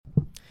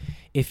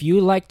if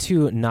you like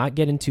to not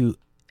get into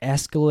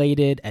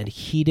escalated and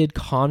heated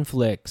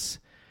conflicts,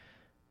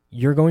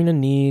 you're going to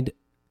need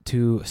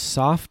to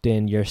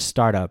soften your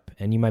startup.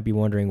 And you might be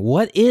wondering,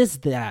 what is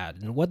that?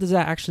 And what does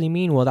that actually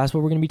mean? Well, that's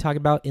what we're going to be talking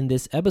about in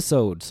this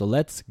episode. So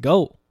let's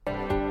go.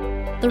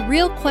 The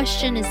real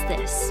question is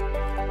this: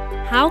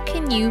 how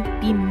can you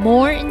be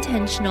more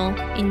intentional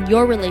in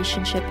your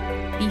relationship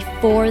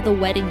before the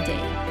wedding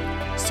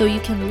day so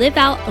you can live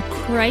out a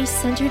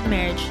Christ-centered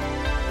marriage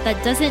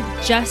that doesn't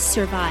just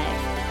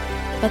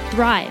survive, but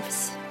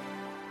thrives?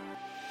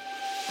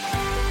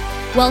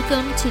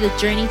 Welcome to the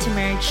Journey to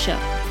Marriage show.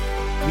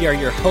 We are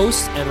your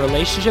hosts and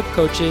relationship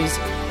coaches,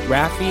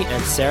 Rafi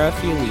and Sarah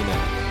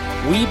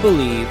Fiolina. We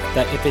believe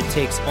that if it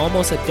takes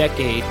almost a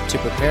decade to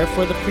prepare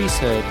for the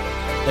priesthood,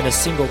 then a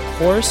single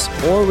course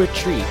or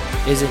retreat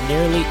isn't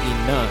nearly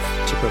enough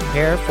to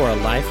prepare for a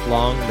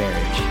lifelong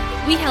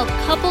marriage. We help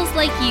couples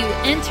like you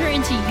enter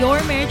into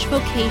your marriage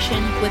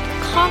vocation with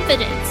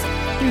confidence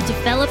through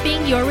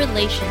developing your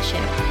relationship.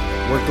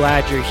 We're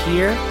glad you're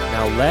here.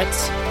 Now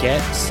let's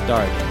get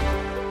started.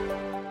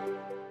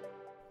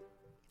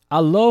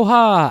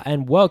 Aloha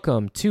and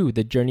welcome to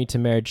the Journey to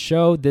Marriage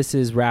show. This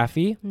is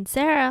Rafi. And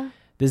Sarah.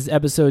 This is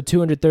episode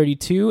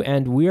 232,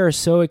 and we are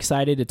so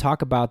excited to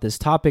talk about this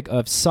topic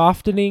of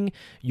softening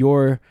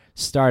your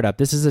startup.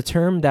 This is a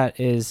term that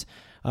is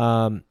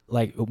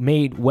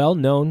made well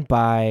known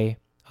by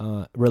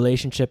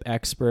relationship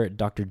expert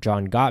Dr.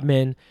 John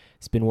Gottman.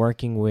 He's been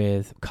working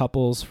with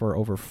couples for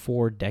over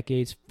 4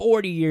 decades,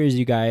 40 years,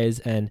 you guys,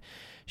 and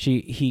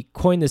he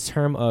coined this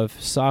term of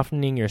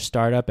softening your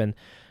startup, and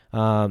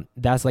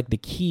that's like the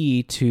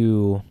key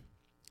to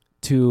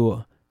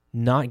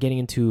not getting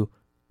into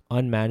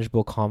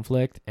unmanageable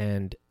conflict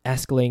and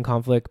escalating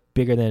conflict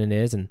bigger than it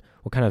is, and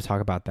we'll kind of talk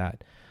about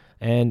that.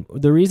 And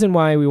the reason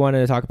why we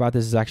wanted to talk about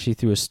this is actually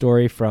through a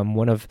story from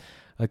one of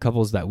the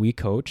couples that we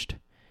coached.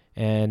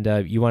 And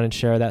you want to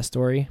share that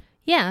story?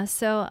 Yeah,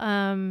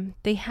 so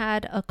they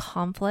had a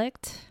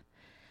conflict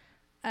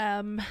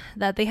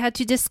that they had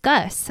to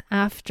discuss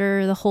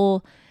after the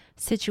whole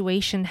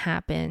situation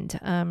happened.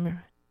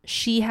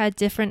 She had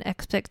different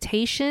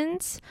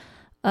expectations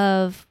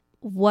of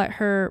what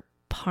her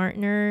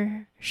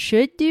partner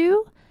should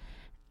do,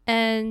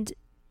 and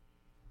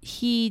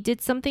he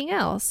did something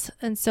else.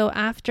 And so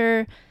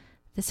after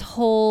this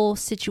whole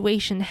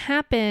situation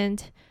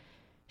happened,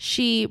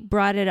 she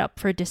brought it up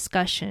for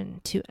discussion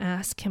to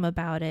ask him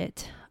about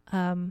it.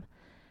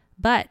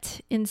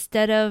 But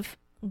instead of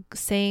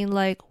saying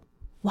like,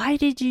 why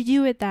did you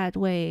do it that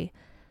way?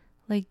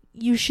 Like,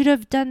 you should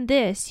have done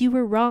this. You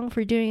were wrong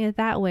for doing it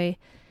that way.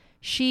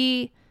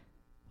 She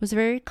was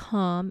very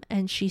calm,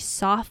 and she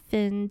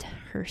softened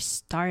her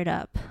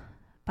startup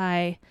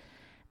by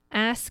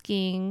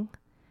asking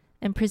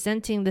and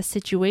presenting the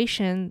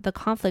situation, the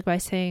conflict, by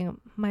saying,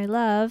 my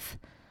love,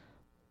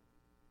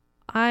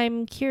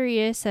 I'm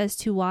curious as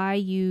to why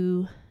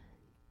you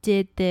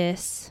did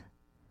this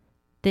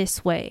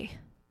way,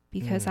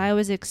 because I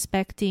was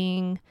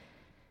expecting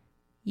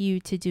you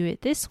to do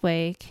it this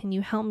way. Can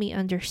you help me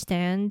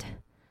understand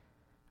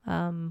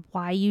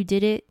why you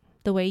did it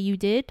the way you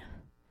did?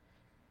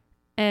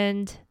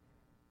 And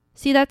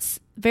see, that's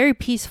very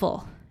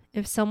peaceful.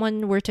 If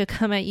someone were to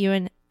come at you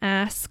and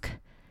ask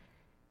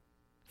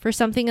for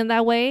something in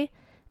that way,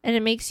 and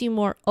it makes you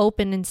more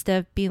open instead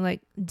of being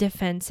like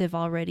defensive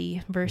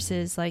already,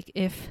 versus like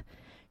if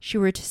she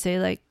were to say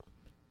like,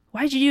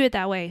 why'd you do it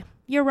that way?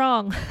 You're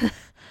wrong.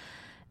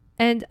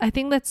 And I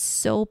think that's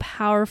so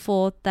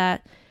powerful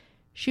that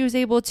she was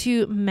able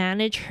to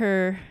manage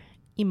her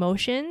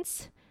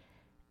emotions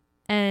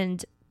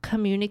and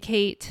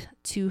communicate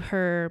to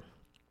her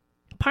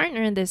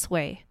partner in this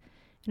way,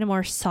 in a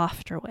more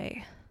softer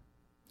way.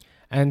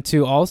 And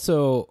to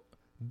also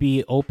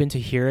be open to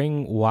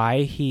hearing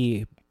why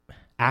he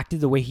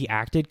acted the way he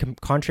acted,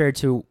 contrary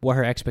to what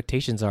her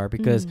expectations are.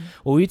 Because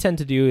what we tend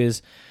to do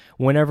is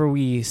whenever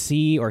we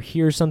see or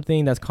hear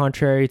something that's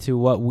contrary to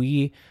what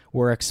we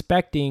were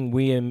expecting,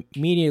 we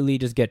immediately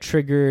just get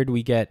triggered.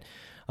 We get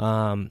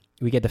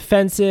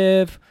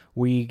defensive.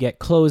 We get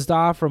closed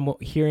off from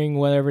hearing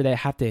whatever they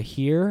have to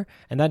hear.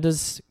 And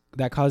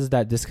that causes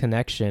that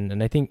disconnection.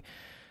 And I think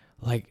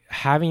like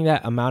having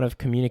that amount of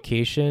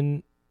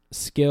communication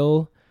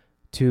skill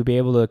to be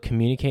able to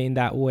communicate in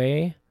that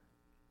way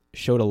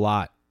showed a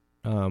lot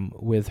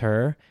with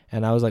her.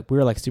 And I was like, we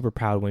were like super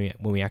proud when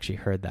we actually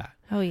heard that.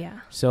 Oh yeah.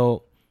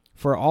 So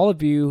for all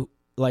of you,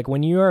 like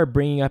when you are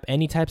bringing up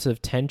any types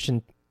of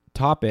tension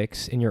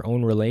topics in your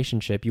own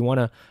relationship, you want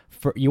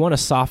to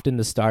soften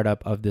the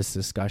startup of this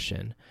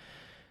discussion.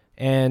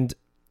 And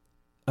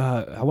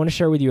I want to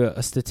share with you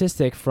a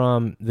statistic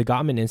from the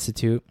Gottman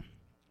Institute,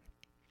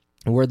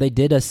 where they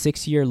did a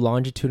 6-year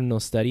longitudinal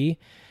study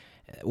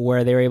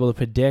where they were able to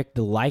predict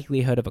the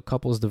likelihood of a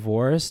couple's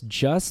divorce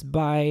just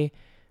by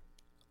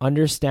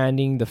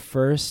understanding the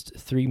first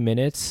 3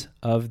 minutes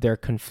of their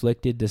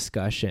conflicted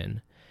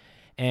discussion.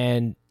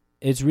 And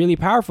it's really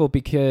powerful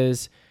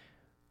because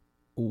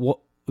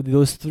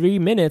those 3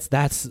 minutes,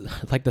 that's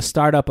like the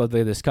startup of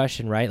the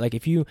discussion, right? Like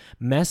if you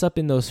mess up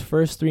in those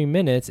first 3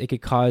 minutes, it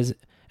could cause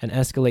and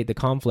escalate the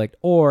conflict.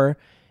 Or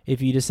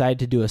if you decide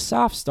to do a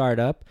soft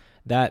startup,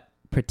 that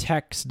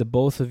protects the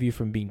both of you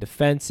from being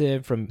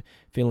defensive, from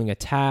feeling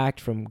attacked,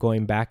 from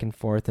going back and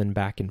forth and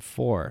back and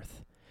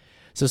forth.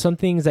 So some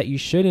things that you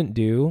shouldn't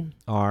do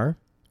are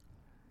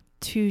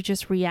to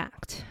just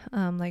react.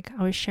 Like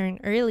I was sharing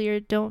earlier,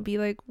 don't be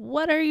like,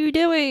 what are you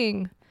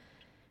doing?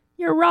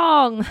 You're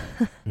wrong.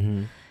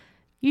 Mm-hmm.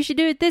 You should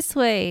do it this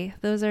way.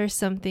 Those are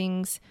some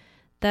things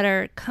that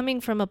are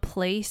coming from a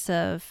place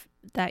of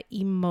that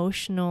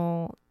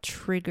emotional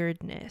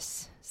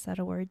triggeredness. Is that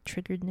a word?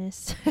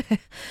 Triggeredness?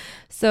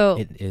 So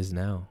It is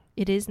now.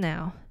 It is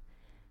now.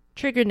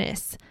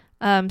 Triggeredness.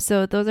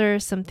 So those are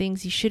some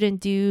things you shouldn't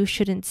do,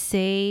 shouldn't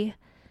say.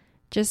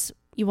 Just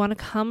you want to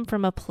come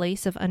from a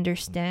place of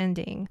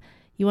understanding.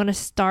 You want to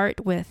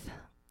start with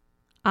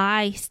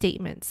I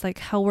statements, like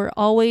how we're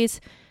always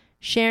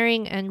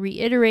sharing and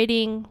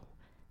reiterating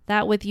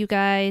that with you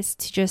guys,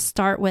 to just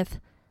start with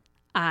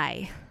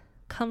I.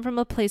 Come from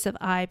a place of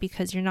I,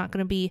 because you're not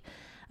going to be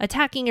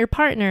attacking your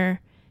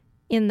partner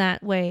in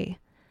that way.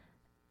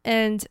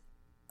 And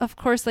of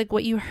course, like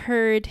what you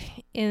heard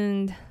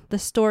in the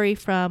story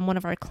from one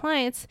of our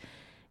clients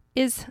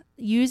is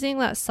using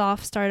that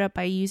soft startup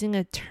by using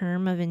a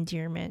term of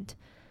endearment.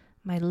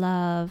 My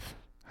love,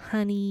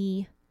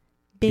 honey,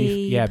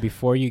 babe.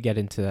 Before you get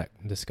into that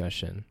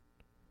discussion.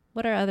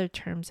 What are other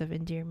terms of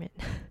endearment?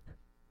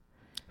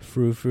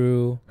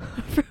 Frou-frou.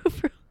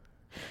 Frou-frou.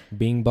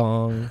 Bing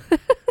bong.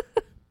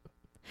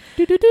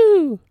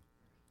 Do-do-do.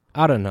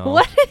 I don't know.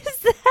 What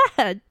is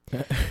that?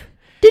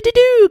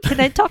 Do-do-do. Can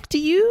I talk to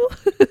you?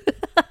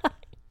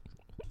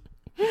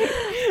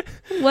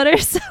 What are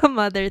some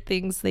other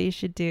things they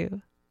should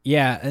do?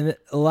 Yeah, and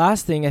the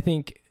last thing, I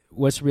think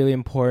what's really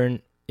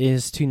important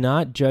is to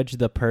not judge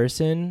the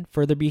person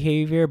for their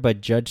behavior,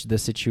 but judge the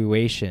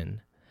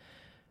situation.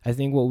 I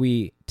think what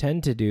we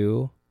tend to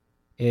do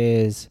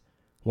is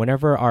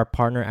whenever our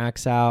partner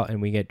acts out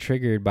and we get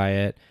triggered by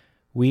it,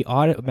 we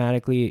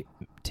automatically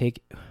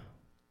take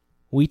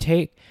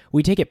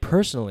it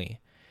personally.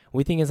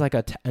 We think it's like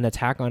an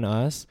attack on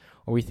us,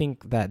 or we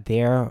think that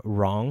they're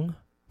wrong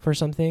for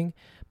something,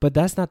 but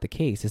that's not the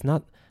case. It's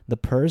not the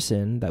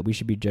person that we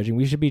should be judging.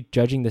 We should be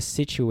judging the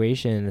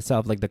situation in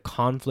itself, like the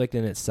conflict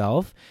in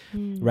itself,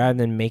 rather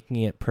than making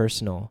it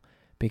personal.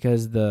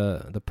 Because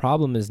the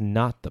problem is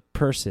not the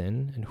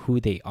person and who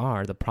they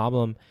are. The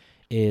problem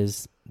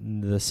is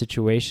the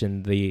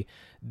situation, the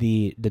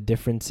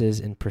differences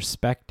in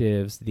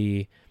perspectives,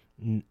 the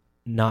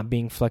not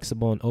being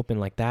flexible and open.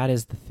 Like that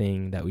is the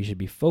thing that we should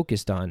be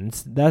focused on.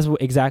 That's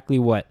exactly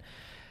what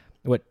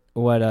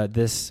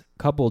this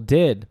couple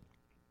did,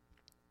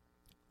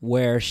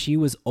 where she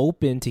was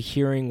open to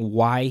hearing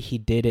why he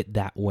did it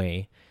that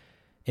way,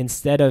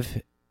 instead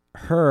of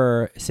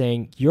her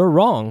saying you're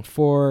wrong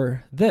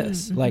for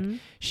this. Mm-hmm. Like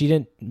she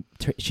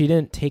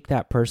didn't take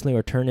that personally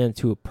or turn it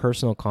into a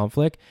personal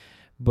conflict,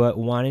 but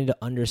wanted to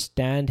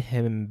understand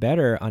him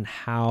better on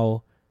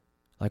how,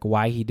 like,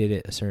 why he did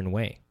it a certain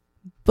way.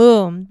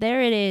 Boom,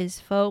 there it is,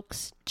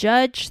 folks.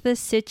 Judge the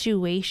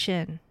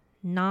situation,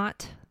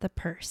 not the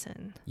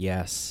person.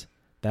 Yes,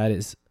 that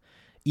is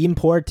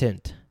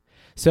important.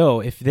 So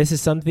if this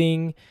is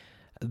something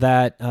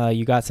that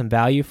you got some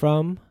value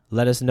from,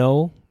 let us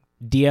know.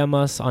 DM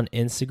us on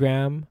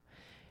Instagram.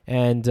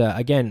 And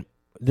again,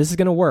 this is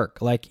going to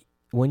work. Like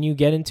when you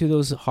get into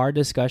those hard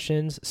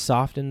discussions,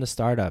 soften the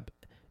startup.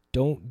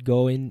 Don't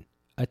go in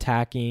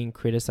attacking,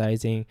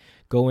 criticizing.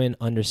 Go in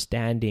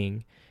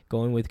understanding,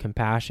 going with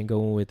compassion,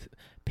 going with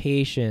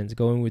patience,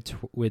 going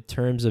with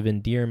terms of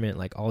endearment,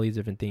 like all these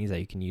different things that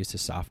you can use to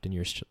soften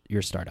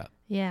your startup.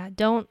 Yeah,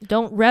 don't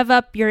rev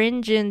up your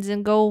engines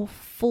and go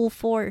full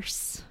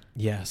force.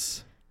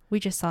 Yes. We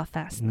just saw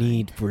Fast 9.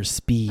 Need for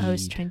speed. I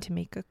was trying to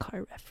make a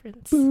car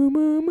reference. Boom,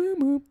 boom, boom,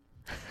 boom.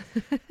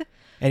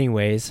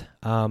 Anyways,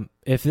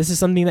 if this is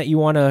something that you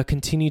want to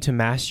continue to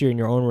master in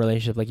your own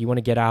relationship, like you want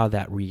to get out of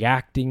that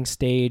reacting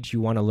stage,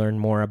 you want to learn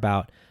more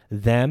about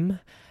them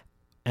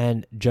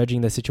and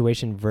judging the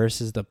situation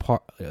versus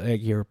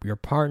your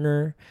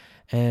partner,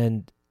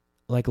 and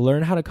like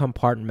learn how to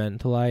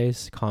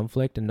compartmentalize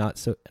conflict and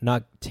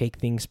not take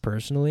things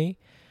personally.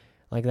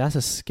 Like that's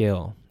a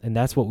skill, and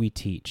that's what we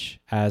teach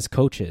as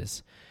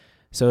coaches.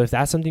 So if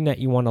that's something that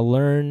you want to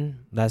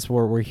learn, that's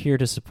what we're here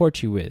to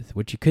support you with.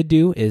 What you could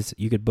do is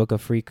you could book a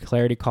free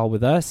clarity call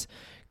with us.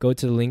 Go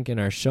to the link in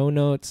our show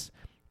notes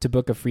to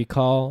book a free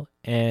call.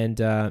 And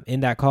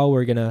in that call,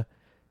 we're going to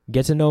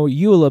get to know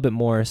you a little bit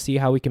more, see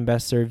how we can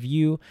best serve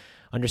you,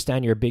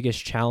 understand your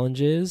biggest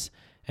challenges,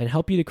 and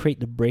help you to create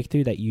the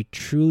breakthrough that you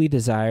truly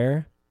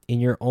desire in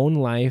your own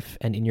life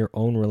and in your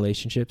own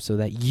relationship, so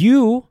that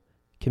you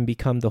can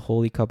become the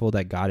holy couple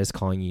that God is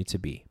calling you to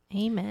be.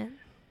 Amen.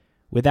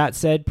 With that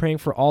said, praying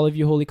for all of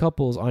you holy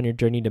couples on your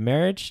journey to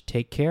marriage.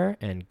 Take care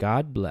and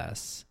God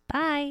bless.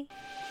 Bye.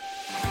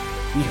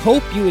 We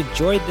hope you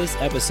enjoyed this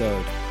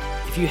episode.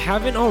 If you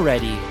haven't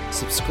already,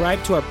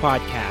 subscribe to our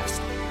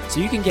podcast so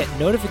you can get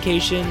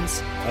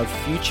notifications of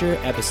future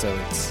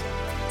episodes.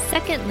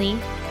 Secondly,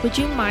 would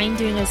you mind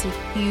doing us a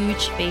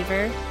huge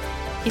favor?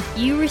 If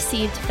you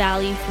received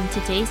value from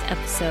today's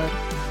episode,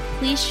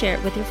 please share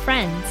it with your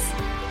friends.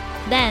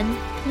 Then,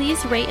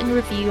 please rate and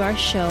review our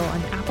show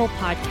on Apple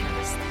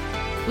Podcasts.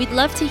 We'd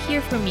love to hear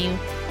from you,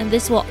 and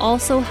this will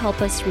also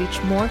help us reach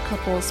more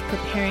couples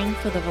preparing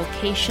for the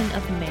vocation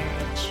of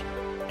marriage.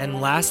 And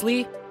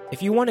lastly,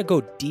 if you want to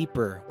go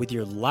deeper with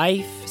your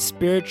life,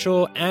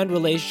 spiritual, and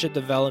relationship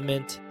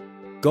development,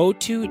 go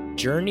to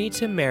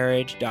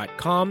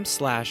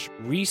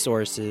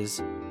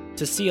journeytomarriage.com/resources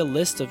to see a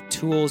list of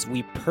tools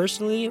we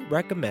personally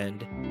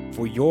recommend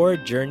for your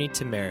journey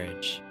to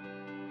marriage.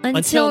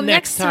 Until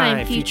next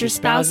time, future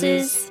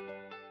spouses.